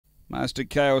Master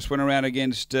Chaos went around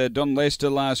against Don Lester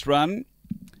last run.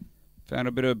 Found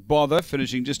a bit of bother,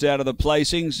 finishing just out of the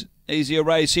placings. Easier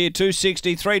race here,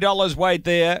 $263 weight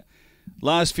there.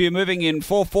 Last few moving in,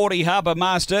 $440 Harbour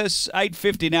Masters,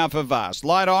 $850 now for Vast.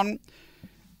 Light on,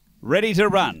 ready to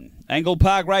run.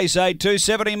 Angle-Park Race-8,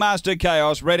 $270 Master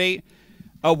Chaos, ready,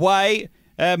 away.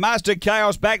 Master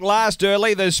Chaos back last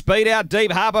early. The speed out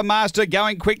deep. Harbour Master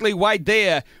going quickly. Wait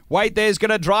there. Wait there's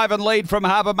going to drive and lead from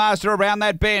Harbour Master around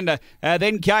that bend.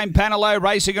 Then came Panelo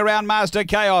racing around Master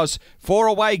Chaos. 4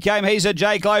 away came He's a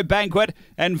J-Clo Banquet.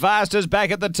 And Vast is back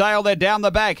at the tail. They're down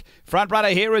the back. Front runner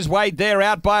here is Wait there.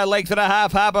 Out by a length and a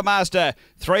half. Harbour Master.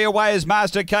 3 away is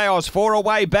Master Chaos. 4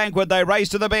 away Banquet. They race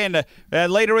to the bend.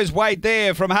 Leader is Wait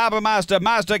there from Harbour Master.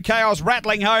 Master Chaos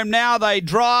rattling home now. They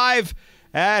drive.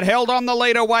 And held on the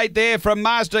leader weight there from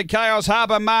Master Chaos,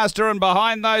 Harbour Master, and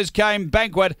behind those came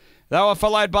Banquet. They were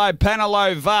followed by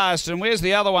Panelo, Vast, and where's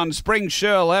the other one? Spring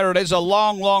Shirl. There it is, a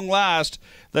long, long last.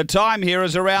 The time here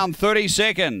is around 30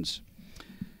 seconds.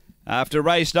 After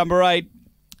race number 8,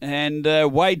 and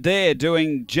Wait there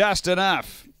doing just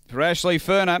enough for Ashley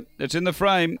Ferner. It's in the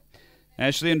frame.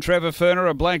 Ashley and Trevor Ferner,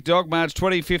 a black dog, March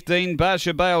 2015,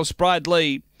 Barsha Bale, Sprite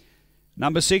Lee.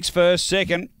 Number 6 first,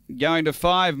 second. Going to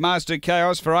 5, Master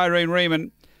Chaos for Irene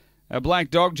Riemann. A black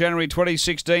dog, January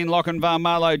 2016, Lochinvar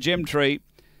Marlow Gemtree.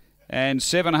 And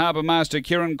 7, Harbour Master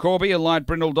Kieran Corby, a light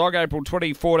brindle dog, April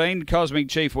 2014, Cosmic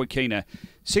Chief Wakina.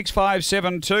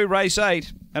 6572, race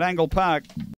 8 at Angle Park.